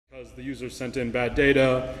because the user sent in bad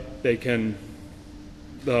data, they can,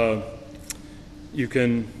 the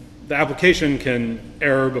application can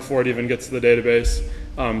error before it even gets to the database,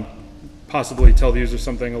 possibly tell the user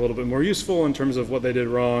something a little bit more useful in terms of what they did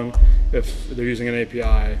wrong if they're using an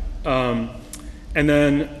API. And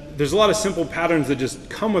then there's a lot of simple patterns that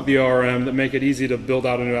just come with the ORM that make it easy to build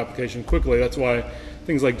out a new application quickly. That's why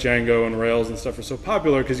things like Django and Rails and stuff are so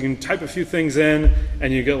popular, because you can type a few things in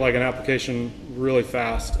and you get like an application really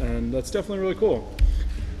fast, and that's definitely really cool.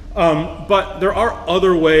 But there are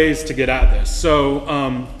other ways to get at this.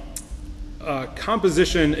 So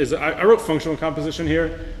composition is, I wrote functional composition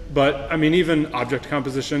here, but I mean even object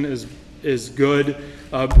composition is good.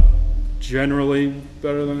 Generally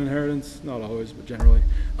better than inheritance, not always, but generally.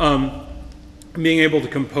 Being able to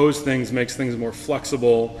compose things makes things more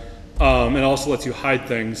flexible, and also lets you hide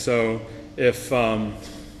things. So if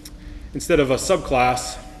instead of a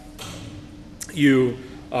subclass, you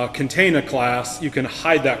contain a class, you can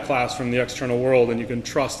hide that class from the external world, and you can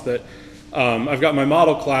trust that I've got my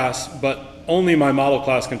model class, but only my model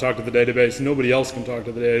class can talk to the database, nobody else can talk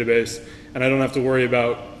to the database, and I don't have to worry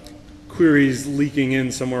about queries leaking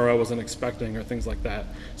in somewhere I wasn't expecting or things like that.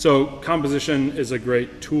 So composition is a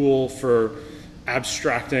great tool for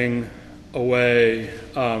abstracting away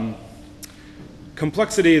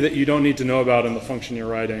complexity that you don't need to know about in the function you're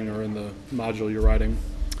writing or in the module you're writing.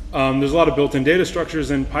 There's a lot of built-in data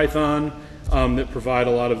structures in Python that provide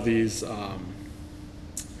a lot of these, have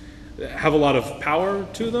a lot of power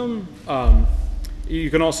to them. You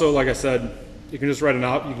can also, like I said, you can just write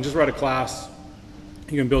a class.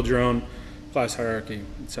 You can build your own class hierarchy,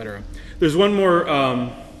 etc. There's one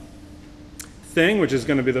more thing, which is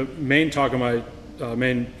going to be the main talk of my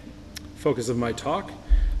main focus of my talk,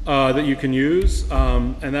 that you can use,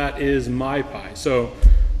 and that is mypy. So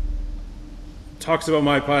talks about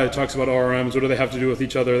mypy, it talks about ORMs. What do they have to do with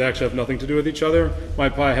each other? They actually have nothing to do with each other.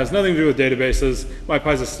 mypy has nothing to do with databases.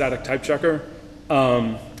 mypy is a static type checker.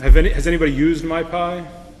 Has anybody used mypy?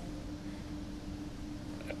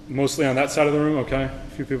 Mostly on that side of the room, okay, a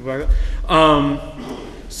few people back there.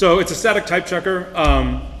 So it's a static type checker.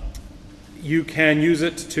 You can use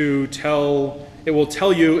it to it will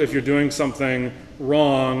tell you if you're doing something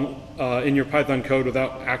wrong in your Python code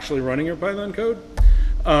without actually running your Python code.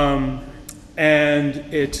 And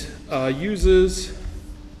it uses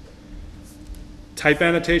type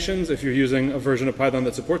annotations if you're using a version of Python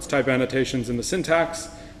that supports type annotations in the syntax.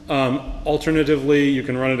 Alternatively, you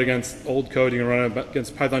can run it against old code, you can run it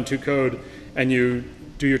against Python 2 code, and you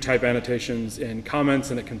do your type annotations in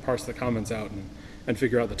comments, and it can parse the comments out and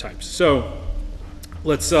figure out the types. So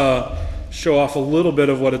let's show off a little bit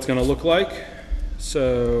of what it's going to look like.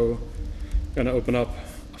 So I'm going to open up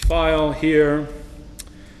a file here.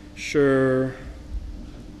 Sure.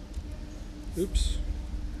 Oops.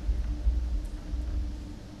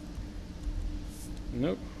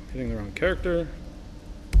 Nope, hitting the wrong character.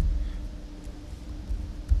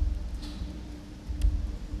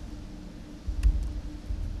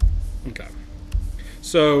 Okay,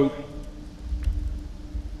 so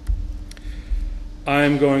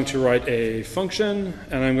I'm going to write a function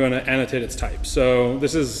and I'm going to annotate its type. So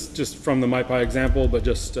this is just from the mypy example, but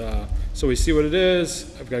just so we see what it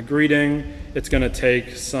is. I've got greeting. It's going to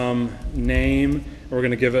take some name, and we're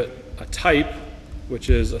going to give it a type, which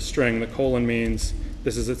is a string. The colon means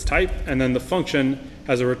this is its type, and then the function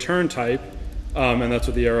has a return type, and that's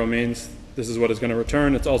what the arrow means. This is what it's going to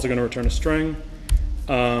return. It's also going to return a string.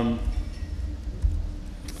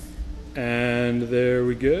 And there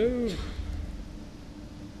we go.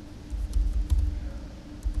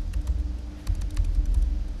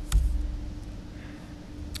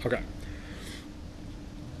 Okay.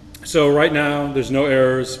 So right now, there's no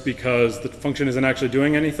errors because the function isn't actually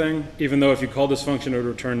doing anything. Even though if you call this function, it would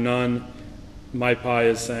return none. mypy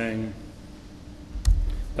is saying,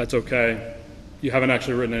 that's okay. You haven't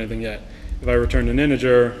actually written anything yet. If I returned an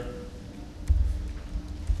integer,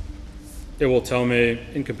 it will tell me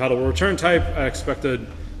incompatible return type. I expected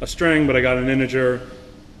a string, but I got an integer.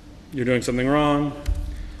 You're doing something wrong.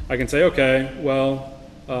 I can say, okay, well,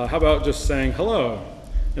 how about just saying hello?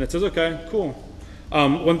 And it says, okay, cool.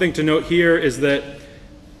 One thing to note here is that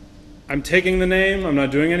I'm taking the name. I'm not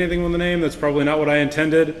doing anything with the name. That's probably not what I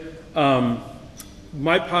intended.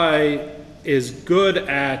 mypy is good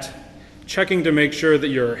at checking to make sure that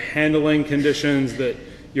you're handling conditions, that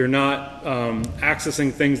you're not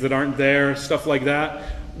accessing things that aren't there, stuff like that.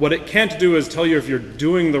 What it can't do is tell you if you're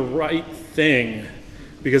doing the right thing,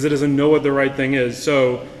 because it doesn't know what the right thing is.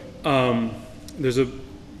 So there's a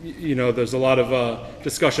lot of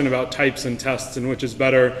discussion about types and tests and which is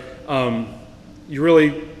better. you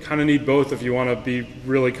really kind of need both if you want to be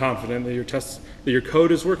really confident that your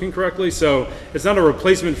code is working correctly. So it's not a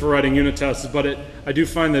replacement for writing unit tests, but I do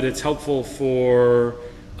find that it's helpful for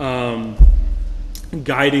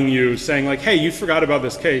guiding you, saying like, hey, you forgot about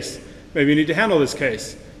this case. Maybe you need to handle this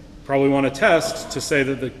case. Probably want to test to say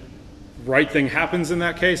that the right thing happens in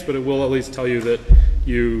that case, but it will at least tell you that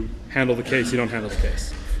you handle the case, you don't handle the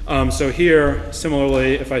case. So here,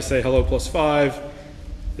 similarly, if I say hello plus 5,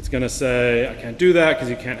 it's going to say I can't do that because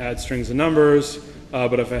you can't add strings and numbers.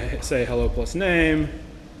 But if I say hello plus name,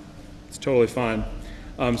 it's totally fine.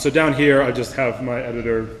 So down here, I just have my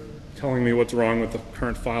editor telling me what's wrong with the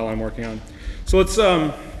current file I'm working on. So let's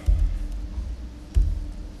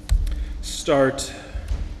start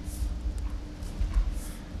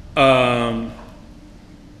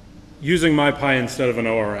using mypy instead of an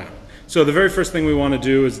ORM. So the very first thing we want to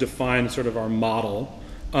do is define sort of our model.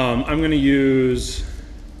 I'm going to use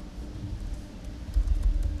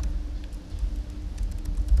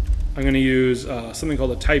something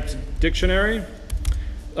called a typed dictionary.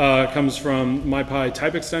 It comes from mypy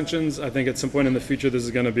type extensions. I think at some point in the future this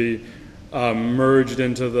is going to be merged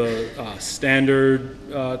into the standard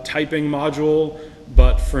typing module,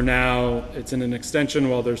 but for now it's in an extension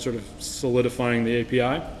while they're sort of solidifying the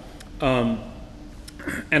API.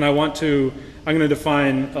 And I'm going to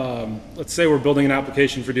define, let's say we're building an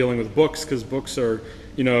application for dealing with books, because books are,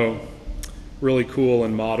 you know, really cool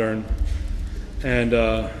and modern, and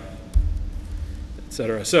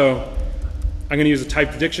etc. So I'm going to use a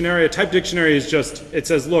typed dictionary. A typed dictionary is just, it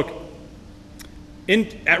says, look,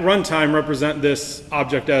 at runtime represent this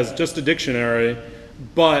object as just a dictionary,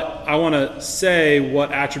 but I want to say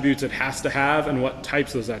what attributes it has to have and what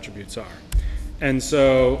types those attributes are. And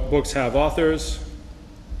so books have authors,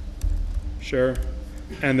 sure,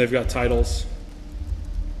 and they've got titles.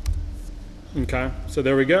 Okay, so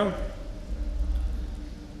there we go.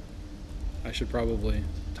 I should probably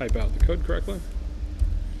type out the code correctly.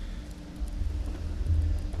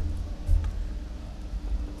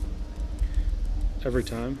 Every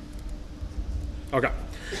time. Okay,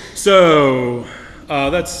 so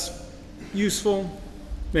that's useful,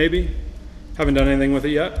 maybe. Haven't done anything with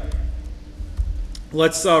it yet.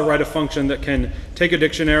 Let's write a function that can take a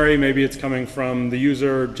dictionary, maybe it's coming from the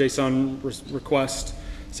user JSON request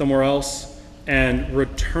somewhere else, and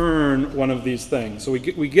return one of these things. So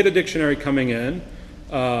we get a dictionary coming in,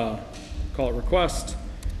 call it request.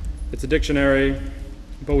 It's a dictionary,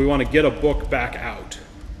 but we want to get a book back out.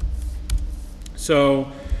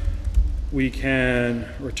 So we can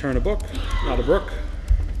return a book, not a book,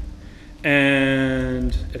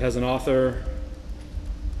 and it has an author.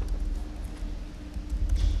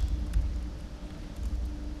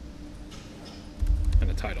 And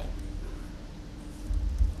a title.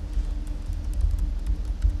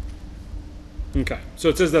 Okay, so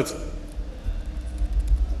it says that's,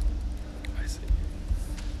 I see.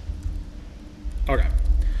 Okay,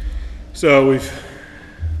 so we've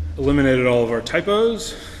eliminated all of our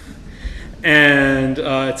typos, and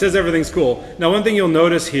it says everything's cool. Now one thing you'll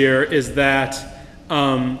notice here is that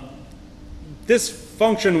this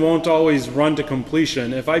function won't always run to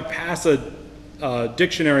completion. If I pass a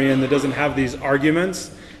dictionary in that doesn't have these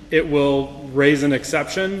arguments, it will raise an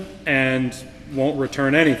exception and won't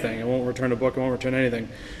return anything. It won't return a book, it won't return anything.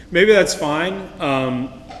 Maybe that's fine.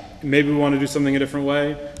 Maybe we want to do something a different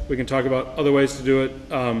way. We can talk about other ways to do it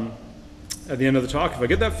at the end of the talk if I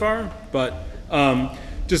get that far, but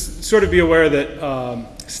just sort of be aware that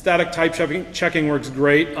static type checking works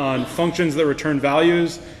great on functions that return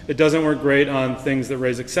values. It doesn't work great on things that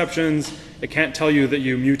raise exceptions. It can't tell you that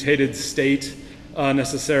you mutated state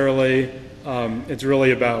necessarily. It's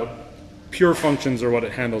really about pure functions are what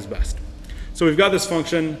it handles best. So we've got this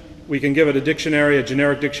function. We can give it a dictionary, a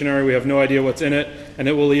generic dictionary. We have no idea what's in it, and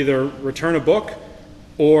it will either return a book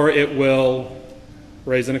or it will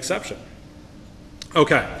raise an exception.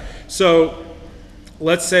 Okay, so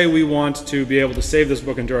let's say we want to be able to save this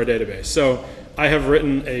book into our database. So I have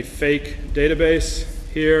written a fake database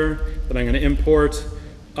here that I'm going to import,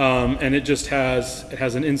 and it just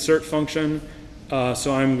has an insert function.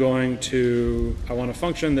 So I'm going to, I want a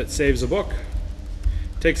function that saves a book,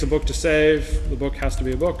 takes a book to save. The book has to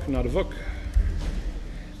be a book, not a book,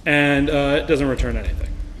 and it doesn't return anything.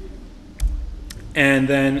 And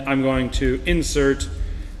then I'm going to insert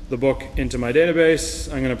the book into my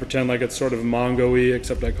database. I'm going to pretend like it's sort of Mongo-y,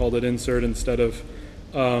 except I called it insert instead of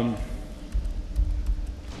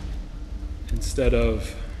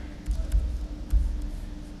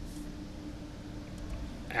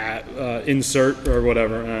insert or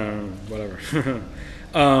whatever.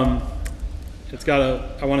 It's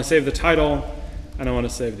got I want to save the title and I want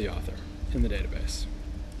to save the author. in the database.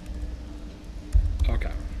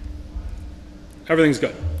 Okay. Everything's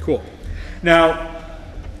good. Cool. Now,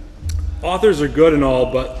 authors are good and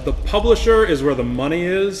all, but the publisher is where the money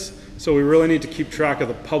is. So we really need to keep track of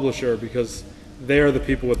the publisher because they are the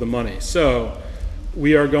people with the money. So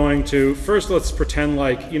we are going to, first let's pretend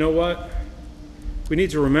like, you know what? We need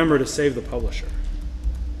to remember to save the publisher.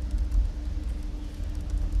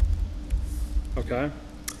 Okay.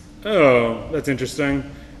 Oh, that's interesting.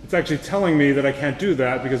 It's actually telling me that I can't do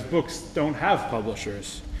that because books don't have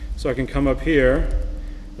publishers. So I can come up here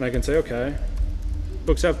and I can say, okay,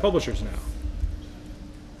 books have publishers now.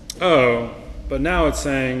 Oh, but now it's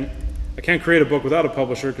saying I can't create a book without a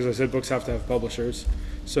publisher because I said books have to have publishers.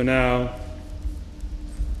 So now,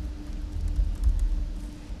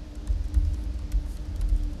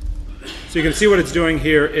 so you can see what it's doing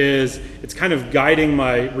here is it's kind of guiding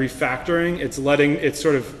my refactoring. It's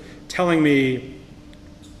sort of telling me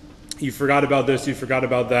you forgot about this, you forgot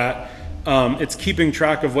about that. It's keeping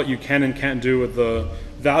track of what you can and can't do with the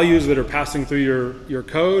values that are passing through your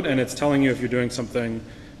code, and it's telling you if you're doing something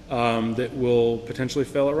that will potentially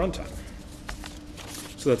fail at runtime.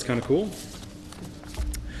 So that's kind of cool.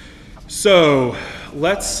 So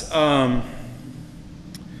let's add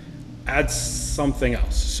something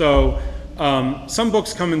else. So some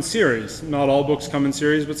books come in series. Not all books come in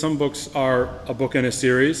series, but some books are a book in a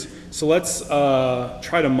series. So let's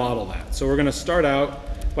try to model that. So we're going to start out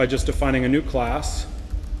by just defining a new class,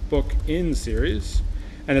 book in series,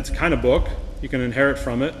 and it's kind of book. You can inherit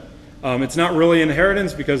from it. It's not really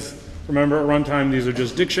inheritance because remember at runtime these are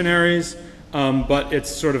just dictionaries, but it's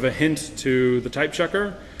sort of a hint to the type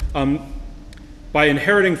checker. By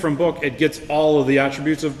inheriting from book, it gets all of the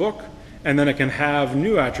attributes of book, and then it can have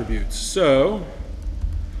new attributes. So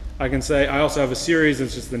I can say I also have a series.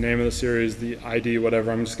 It's just the name of the series, the ID,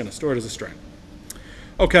 whatever. I'm just going to store it as a string.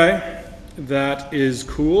 Okay, that is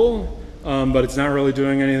cool, but it's not really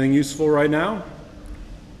doing anything useful right now.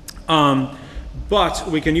 But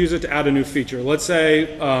we can use it to add a new feature. Let's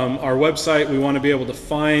say our website, we want to be able to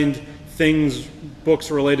find things,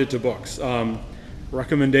 books related to books.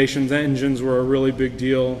 Recommendations engines were a really big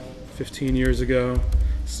deal 15 years ago.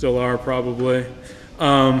 Still are probably.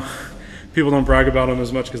 People don't brag about them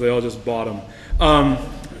as much because they all just bought them.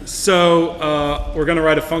 So we're going to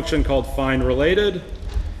write a function called find related,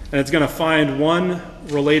 and it's going to find one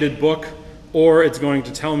related book, or it's going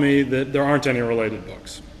to tell me that there aren't any related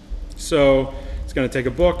books. So it's going to take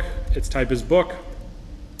a book, its type is book,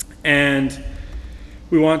 and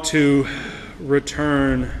we want it to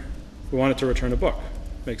return a book.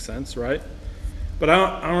 Makes sense, right? But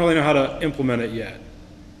I don't really know how to implement it yet.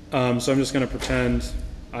 So I'm just going to pretend,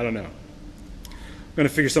 I don't know. I'm going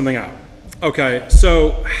to figure something out. Okay,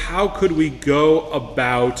 so how could we go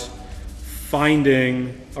about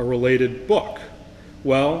finding a related book?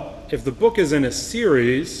 Well, if the book is in a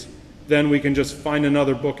series, then we can just find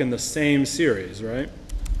another book in the same series, right?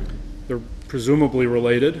 They're presumably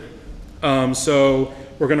related. So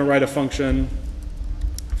we're going to write a function,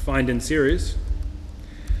 find in series.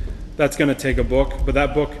 That's going to take a book, but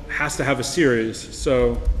that book has to have a series.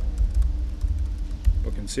 So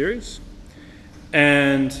book in series.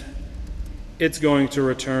 And it's going to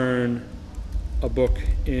return a book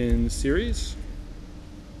in series.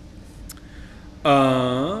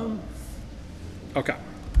 Okay.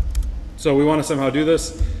 So we want to somehow do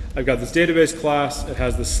this. I've got this database class. It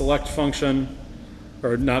has the select function,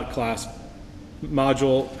 or not class,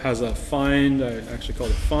 module has a find. I actually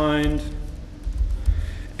called it find.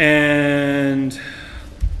 And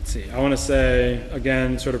let's see, I want to say,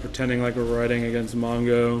 again, sort of pretending like we're writing against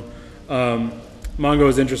Mongo. Mongo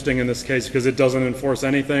is interesting in this case because it doesn't enforce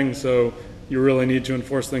anything, so you really need to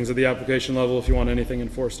enforce things at the application level if you want anything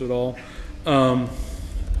enforced at all.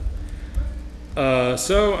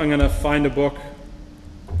 So I'm going to find a book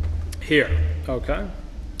here. Okay.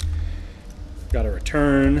 Got to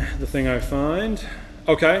return the thing I find.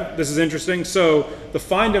 Okay, this is interesting. So the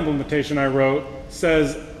find implementation I wrote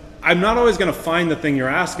says I'm not always going to find the thing you're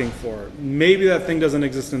asking for. Maybe that thing doesn't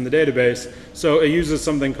exist in the database, so it uses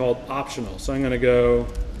something called optional. So I'm going to go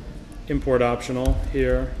import optional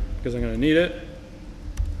here because I'm going to need it.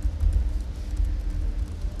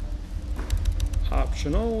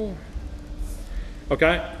 Optional.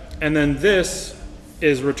 Okay, and then this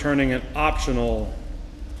is returning an optional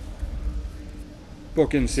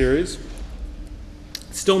book in series.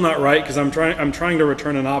 Still not right because I'm trying to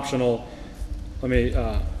return an optional. Let me.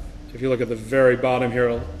 If you look at the very bottom here,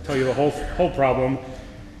 it'll tell you the whole problem.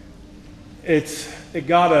 It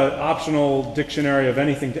got an optional dictionary of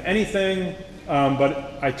anything to anything,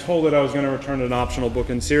 but I told it I was going to return an optional book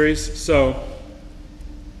in series. So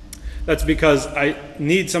That's because I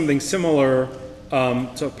need something similar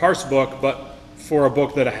to parse book, but for a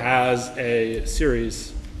book that has a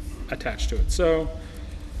series attached to it. So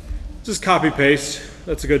just copy paste.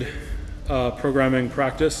 That's a good programming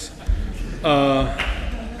practice. So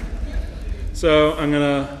I'm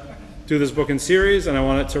going to do this book in series, and I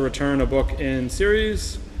want it to return a book in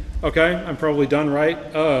series. Okay, I'm probably done,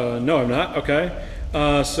 right? No, I'm not. Okay.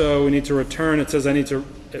 So we need to return. It says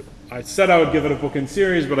I said I would give it a book in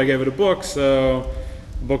series, but I gave it a book, so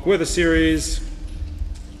book with a series.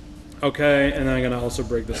 Okay, and then I'm going to also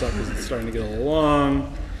break this up because it's starting to get a little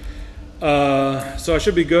long. So I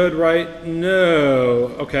should be good, right?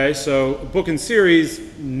 No. Okay, so book in series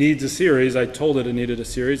needs a series. I told it needed a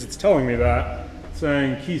series. It's telling me that,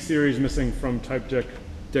 saying key series missing from type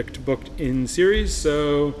dict booked in series.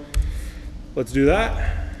 So let's do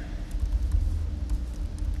that.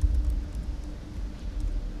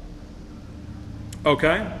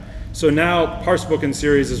 Okay, so now parse book in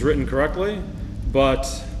series is written correctly, but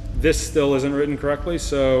this still isn't written correctly.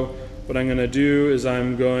 So what I'm going to do is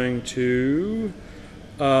I'm going to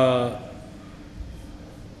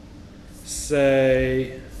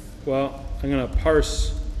say, well, I'm going to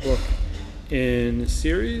parse book in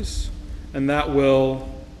series, and that will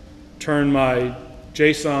turn my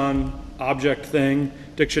JSON object thing,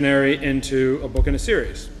 dictionary, into a book in a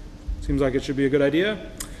series. Seems like it should be a good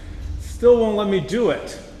idea. Still won't let me do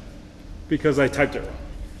it because I typed it wrong.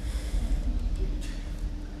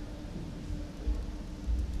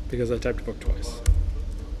 Because I typed book twice.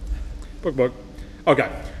 Book. Okay,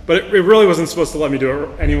 but it really wasn't supposed to let me do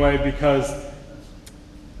it anyway because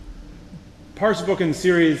parse book in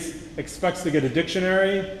series expects to get a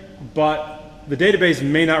dictionary, but the database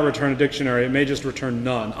may not return a dictionary. It may just return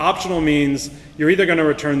none. Optional means you're either going to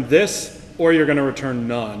return this or you're going to return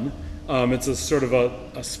none. It's a sort of a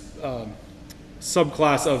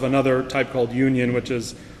subclass of another type called union, which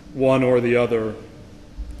is one or the other,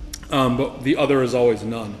 but the other is always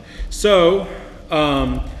none. So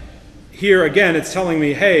here again, it's telling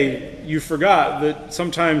me, hey, you forgot that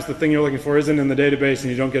sometimes the thing you're looking for isn't in the database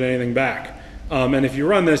and you don't get anything back. And if you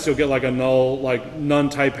run this, you'll get like a null, like none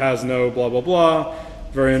type has no blah, blah, blah.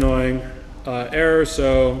 Very annoying error.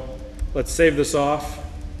 So let's save this off,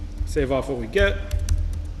 save off what we get.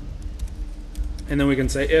 And then we can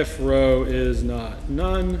say if row is not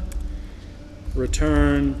none,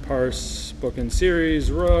 return parse book in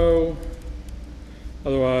series row,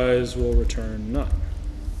 otherwise we'll return none.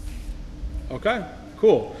 Okay,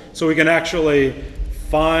 cool. So we can actually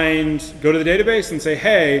go to the database and say,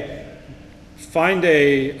 hey, find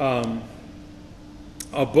a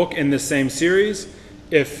book in this same series.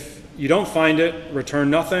 If you don't find it, return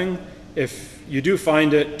nothing. If you do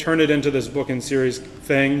find it, turn it into this book in series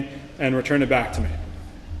thing and return it back to me.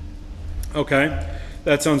 Okay,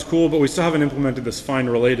 that sounds cool, but we still haven't implemented this find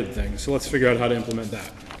related thing, so let's figure out how to implement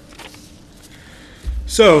that.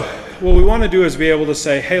 So what we want to do is be able to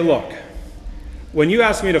say, hey, look, when you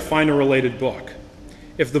ask me to find a related book,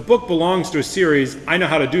 if the book belongs to a series, I know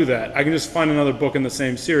how to do that. I can just find another book in the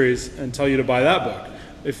same series and tell you to buy that book.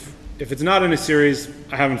 If it's not in a series,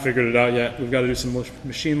 I haven't figured it out yet. We've got to do some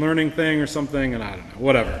machine learning thing or something, and I don't know,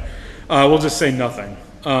 whatever. We'll just say nothing.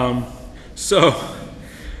 I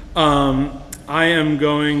am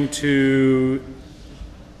going to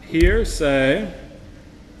here say,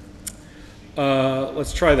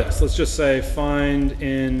 let's try this. Let's just say find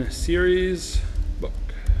in series book.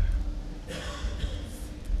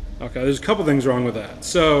 Okay, there's a couple things wrong with that.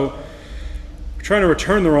 So we're trying to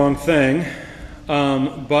return the wrong thing,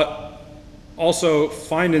 but also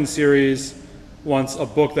find in series wants a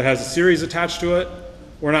book that has a series attached to it.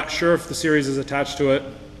 We're not sure if the series is attached to it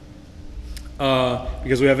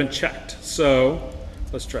because we haven't checked. So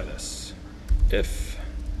let's try this. If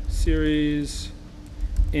series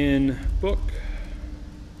in book,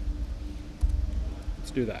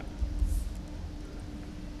 let's do that.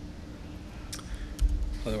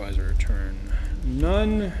 Otherwise we return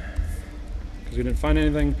none because we didn't find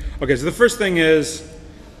anything. Okay, so the first thing is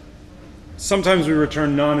sometimes we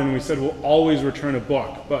return none and we said we'll always return a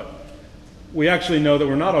book, but we actually know that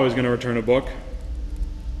we're not always going to return a book.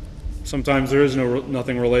 Sometimes there is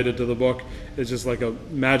nothing related to the book. It's just like a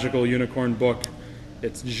magical unicorn book.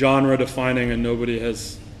 It's genre defining and nobody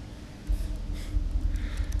has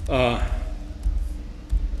caught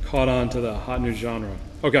on to the hot new genre.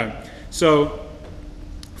 Okay, so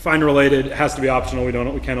find related has to be optional. We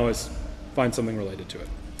can't always find something related to it.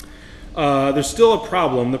 There's still a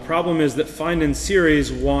problem. The problem is that find in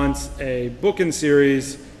series wants a book in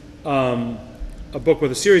series, a book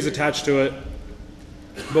with a series attached to it,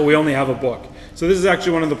 but we only have a book. So this is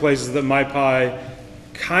actually one of the places that mypy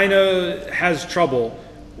kind of has trouble.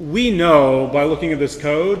 We know by looking at this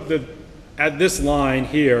code that at this line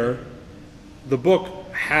here, the book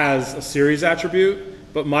has a series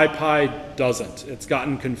attribute, but mypy doesn't. It's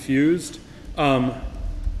gotten confused.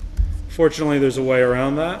 Fortunately, there's a way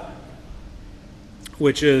around that,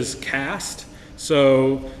 which is cast.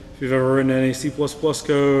 So if you've ever written any C++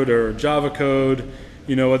 code or Java code,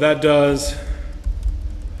 you know what that does.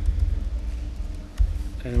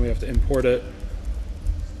 And we have to import it.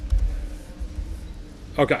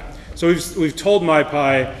 Okay, so we've told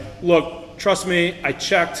mypy, look, trust me, I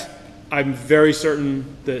checked. I'm very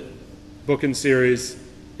certain that book and series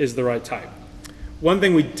is the right type. One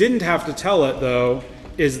thing we didn't have to tell it, though,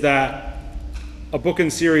 is that a book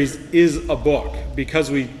and series is a book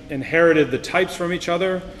because we inherited the types from each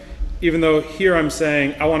other, even though here I'm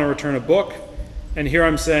saying I want to return a book, and here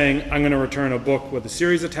I'm saying I'm going to return a book with a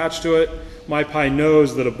series attached to it. mypy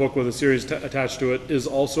knows that a book with a series attached to it is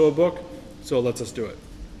also a book, so it lets us do it.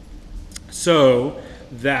 So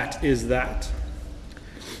that is that.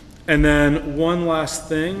 And then one last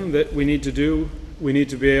thing that we need to do, we need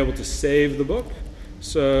to be able to save the book.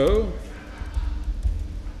 So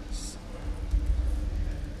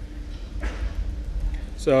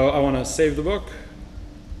I want to save the book.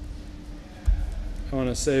 I want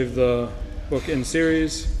to save the book in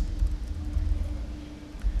series.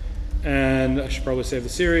 And I should probably save the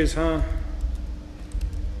series, huh?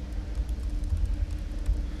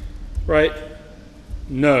 Right?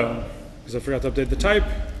 No, because I forgot to update the type.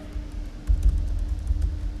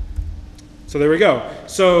 So there we go.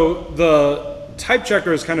 So the type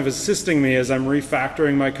checker is kind of assisting me as I'm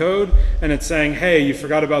refactoring my code, and it's saying, hey, you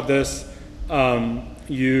forgot about this.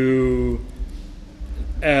 You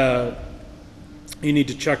need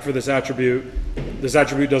to check for this attribute. This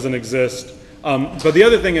attribute doesn't exist. But the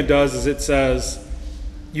other thing it does is it says,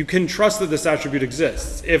 you can trust that this attribute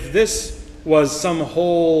exists. If this was some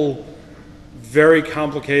whole very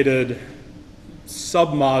complicated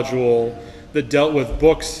submodule that dealt with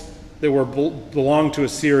books that were belonged to a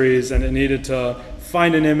series, and it needed to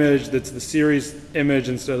find an image that's the series image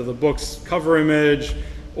instead of the book's cover image,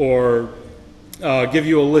 or give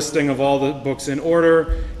you a listing of all the books in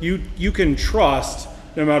order, you can trust,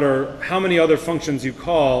 no matter how many other functions you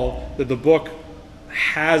call, that the book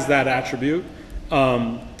has that attribute.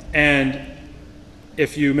 And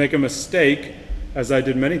if you make a mistake, as I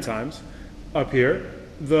did many times up here,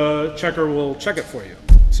 the checker will check it for you.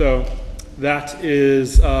 So that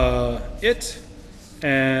is it.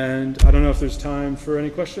 And I don't know if there's time for any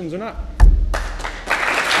questions or not.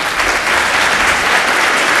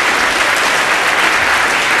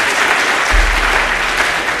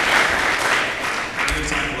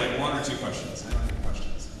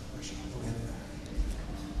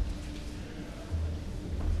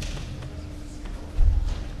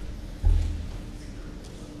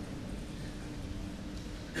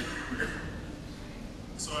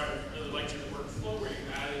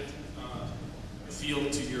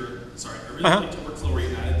 Like the workflow where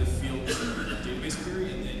you added the field to the database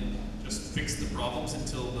query and then just fixed the problems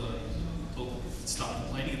until it stopped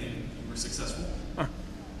complaining and then you were successful.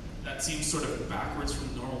 That seems sort of backwards from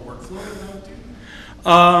the normal workflow that I would do.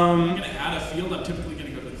 I'm going to add a field, I'm typically going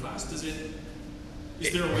to go to the class. Is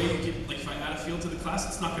there a way you can, like if I add a field to the class,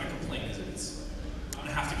 it's not going to complain, is it? I'm going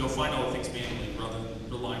to have to go find all the things manually rather than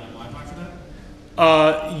relying on mypy for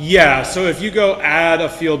that? Yeah, so if you go add a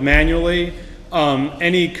field manually,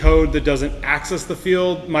 any code that doesn't access the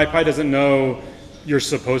field, mypy doesn't know you're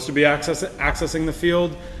supposed to be accessing the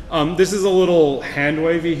field. This is a little hand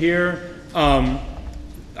wavy here.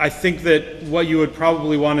 I think that what you would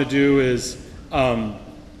probably want to do is build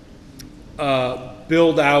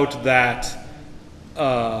out that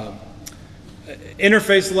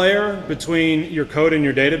interface layer between your code and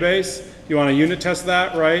your database. You want to unit test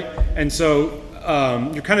that, right? And so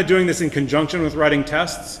you're kind of doing this in conjunction with writing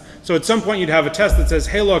tests. So at some point you'd have a test that says,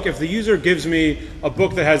 hey, look, if the user gives me a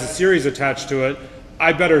book that has a series attached to it,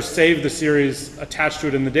 I better save the series attached to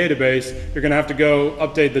it in the database. You're going to have to go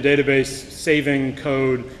update the database saving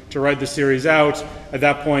code to write the series out. At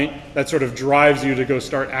that point, that sort of drives you to go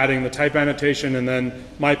start adding the type annotation, and then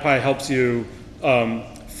mypy helps you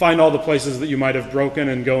find all the places that you might have broken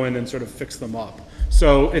and go in and sort of fix them up.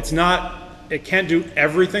 So it can't do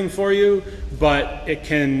everything for you, but it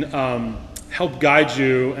can help guide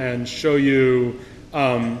you and show you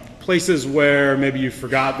places where maybe you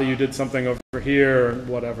forgot that you did something over here or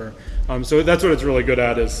whatever. So that's what it's really good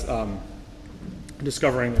at, is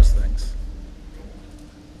discovering those things.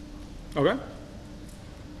 Okay?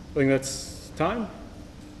 I think that's time.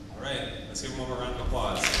 All right, let's give them one more round of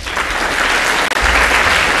applause.